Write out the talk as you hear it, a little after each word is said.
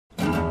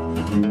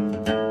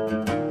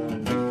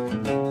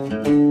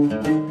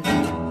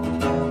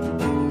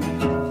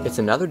It's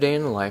another day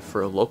in the life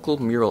for a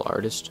local mural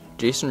artist,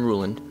 Jason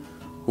Ruhland,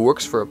 who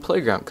works for a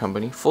playground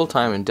company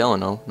full-time in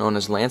Delano known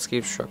as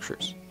Landscape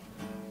Structures.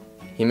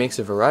 He makes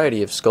a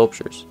variety of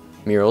sculptures,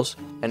 murals,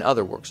 and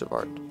other works of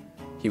art.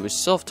 He was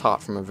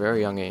self-taught from a very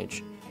young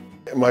age.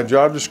 My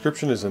job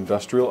description is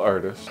industrial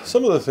artist.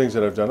 Some of the things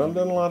that I've done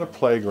a lot of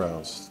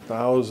playgrounds,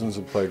 thousands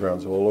of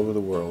playgrounds all over the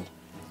world.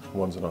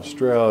 Ones in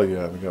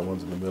Australia, we got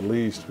ones in the Middle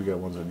East, we got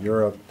ones in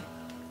Europe,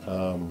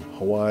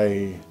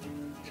 Hawaii,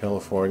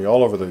 California,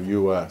 all over the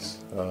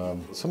U.S.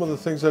 Some of the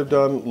things I've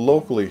done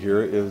locally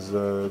here is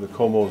the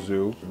Como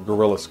Zoo,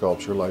 gorilla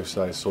sculpture,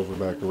 life-size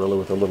silverback gorilla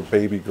with a little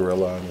baby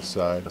gorilla on the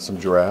side. Some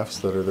giraffes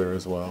that are there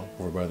as well,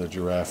 over by the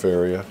giraffe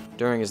area.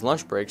 During his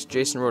lunch breaks,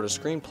 Jason wrote a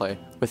screenplay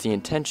with the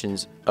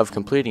intentions of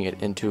completing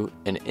it into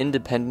an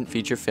independent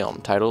feature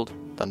film titled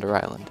Thunder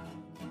Island.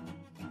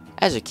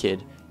 As a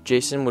kid,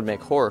 Jason would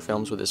make horror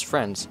films with his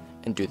friends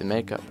and do the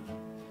makeup.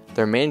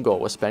 Their main goal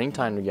was spending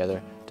time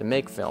together to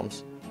make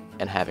films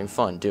and having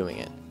fun doing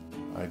it.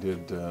 I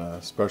did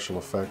special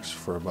effects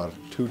for about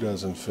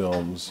 24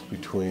 films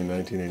between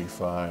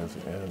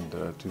 1985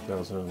 and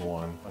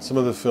 2001. Some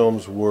of the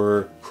films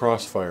were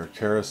Crossfire,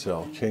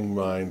 Carousel, King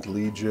Mind,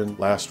 Legion,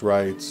 Last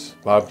Rites,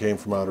 Bob Came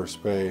from Outer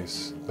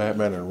Space,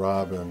 Batman and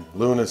Robin,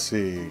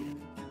 Lunacy.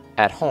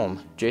 At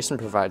home, Jason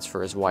provides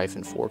for his wife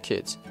and 4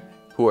 kids,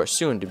 who are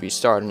soon to be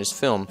starred in his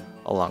film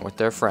along with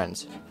their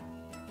friends.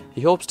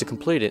 He hopes to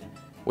complete it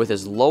with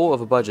as low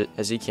of a budget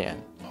as he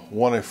can.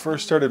 When I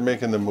first started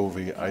making the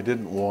movie, I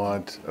didn't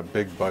want a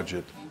big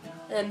budget.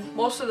 And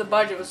most of the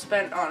budget was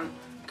spent on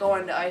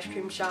going to ice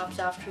cream shops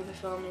after the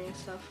filming and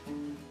stuff.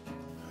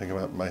 Think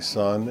about my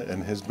son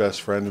and his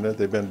best friend in it.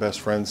 They've been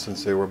best friends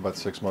since they were about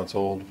 6 months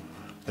old.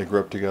 They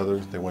grew up together,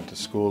 they went to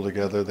school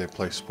together, they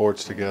play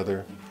sports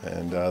together,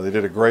 and they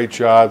did a great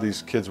job.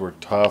 These kids were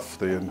tough.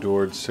 They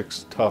endured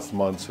 6 tough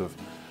months of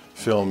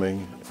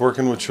filming.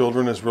 Working with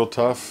children is real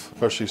tough,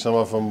 especially some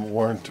of them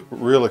weren't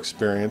real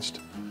experienced.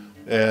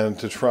 And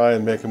to try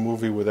and make a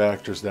movie with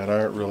actors that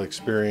aren't real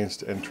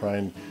experienced and try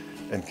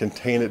and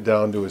contain it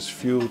down to as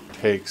few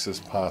takes as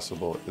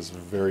possible is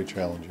very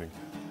challenging.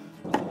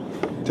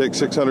 Take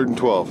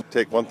 612.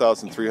 Take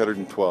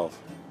 1,312.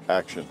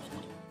 Action.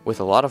 With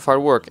a lot of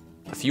hard work,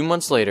 a few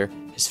months later,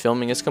 his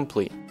filming is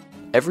complete.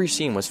 Every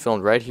scene was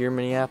filmed right here in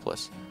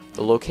Minneapolis.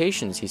 The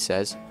locations, he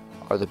says,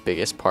 are the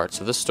biggest parts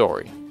of the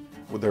story.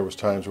 There was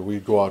times where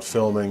we'd go out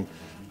filming.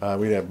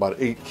 We'd have about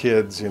 8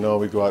 kids,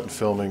 we'd go out and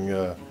filming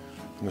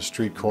in a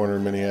street corner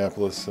in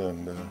Minneapolis,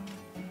 and that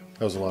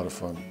was a lot of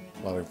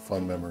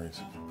fun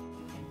memories.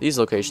 These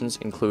locations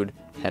include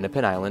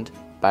Hennepin Island,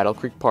 Battle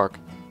Creek Park,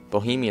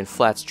 Bohemian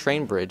Flats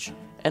Train Bridge,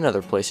 and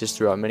other places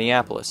throughout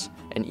Minneapolis,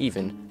 and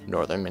even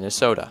northern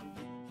Minnesota.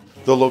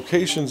 The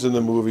locations in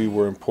the movie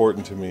were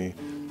important to me.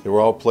 They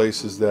were all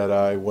places that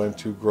I went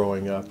to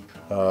growing up.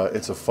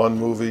 It's a fun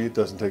movie. It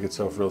doesn't take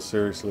itself real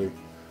seriously.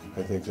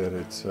 I think that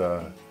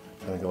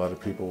I think a lot of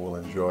people will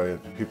enjoy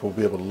it. People will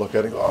be able to look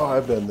at it and go, oh,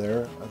 I've been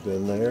there,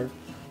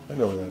 I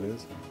know where that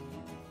is.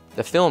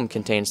 The film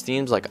contains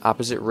themes like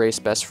opposite race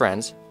best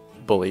friends,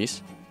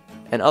 bullies,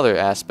 and other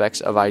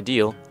aspects of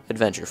ideal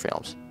adventure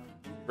films.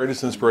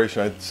 Greatest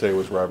inspiration, I'd say,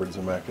 was Robert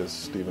Zemeckis,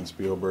 Steven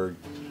Spielberg,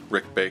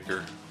 Rick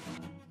Baker.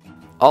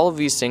 All of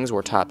these things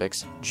were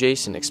topics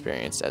Jason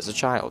experienced as a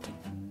child.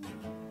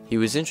 He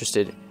was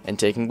interested in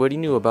taking what he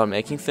knew about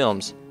making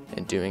films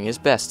and doing his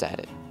best at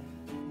it.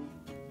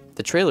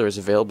 The trailer is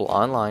available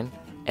online,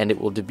 and it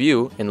will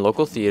debut in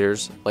local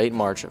theaters late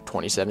March of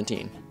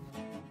 2017.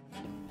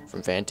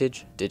 From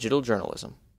Vantage Digital Journalism.